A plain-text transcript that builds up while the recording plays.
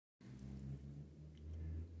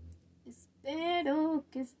Espero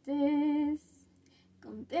que estés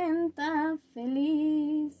contenta,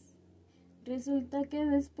 feliz. Resulta que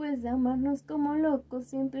después de amarnos como locos,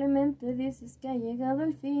 simplemente dices que ha llegado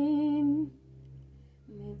el fin.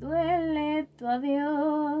 Me duele tu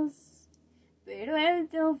adiós, pero él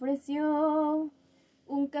te ofreció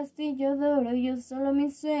un castillo de oro y yo solo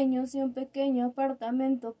mis sueños y un pequeño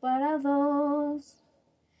apartamento para dos.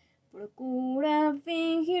 Procura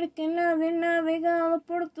fingir que nadie ha navegado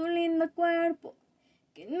por tu lindo cuerpo,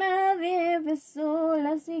 que nadie besó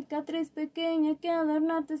la cicatriz pequeña que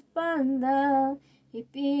adorna tu espalda, y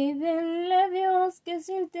pídele a Dios que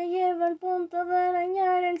si él te lleva al punto de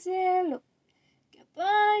arañar el cielo, que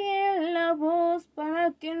apague la voz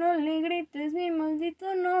para que no le grites mi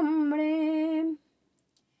maldito nombre.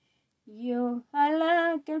 Y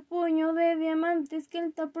ojalá que el puño de diamantes que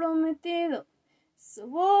él te ha prometido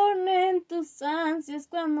sobornen tus ansias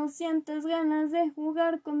cuando sientas ganas de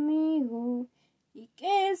jugar conmigo, y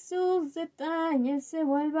que sus detalles se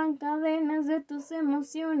vuelvan cadenas de tus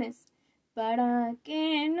emociones para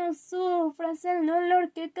que no sufras el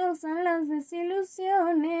dolor que causan las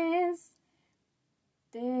desilusiones.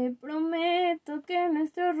 Te prometo que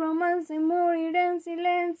nuestro romance morirá en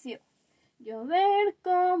silencio. Yo a ver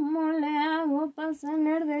cómo le hago para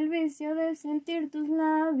sanar del vicio de sentir tus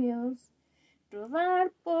labios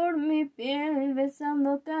rodar por mi piel,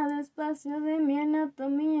 besando cada espacio de mi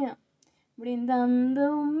anatomía,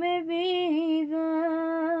 brindándome vida.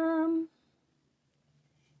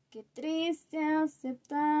 Qué triste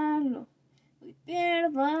aceptarlo, hoy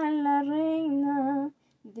pierdo a la reina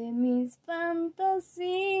de mis fantasías.